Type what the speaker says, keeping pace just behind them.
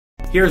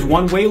Here's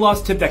one weight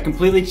loss tip that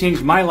completely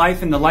changed my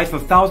life and the life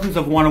of thousands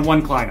of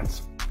one-on-one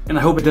clients. And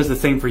I hope it does the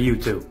same for you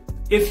too.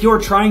 If you're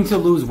trying to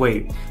lose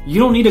weight, you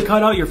don't need to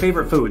cut out your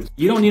favorite foods.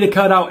 You don't need to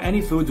cut out any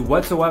foods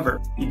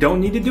whatsoever. You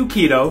don't need to do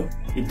keto.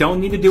 You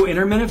don't need to do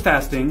intermittent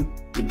fasting.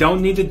 You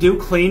don't need to do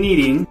clean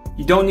eating.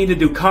 You don't need to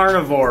do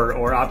carnivore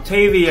or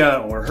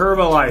Optavia or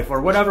Herbalife or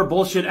whatever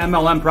bullshit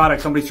MLM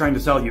product somebody's trying to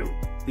sell you.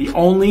 The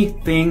only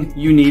thing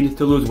you need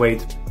to lose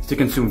weight is to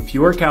consume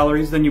fewer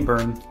calories than you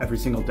burn every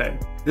single day.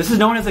 This is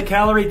known as a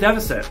calorie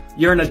deficit.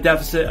 You're in a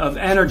deficit of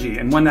energy,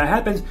 and when that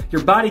happens,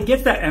 your body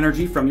gets that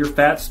energy from your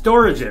fat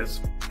storages.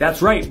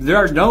 That's right, there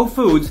are no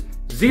foods,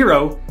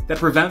 zero, that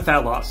prevent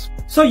fat loss.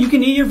 So you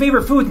can eat your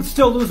favorite foods and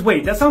still lose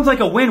weight. That sounds like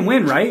a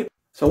win-win, right?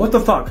 So what the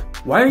fuck?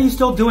 Why are you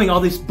still doing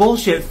all these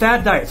bullshit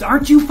fad diets?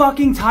 Aren't you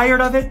fucking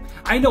tired of it?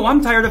 I know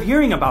I'm tired of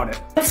hearing about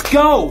it. Let's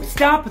go!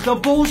 Stop the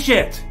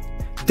bullshit!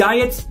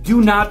 Diets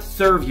do not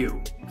serve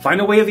you. Find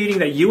a way of eating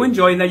that you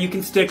enjoy and that you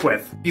can stick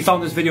with. If you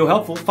found this video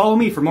helpful, follow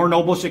me for more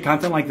no bullshit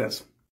content like this.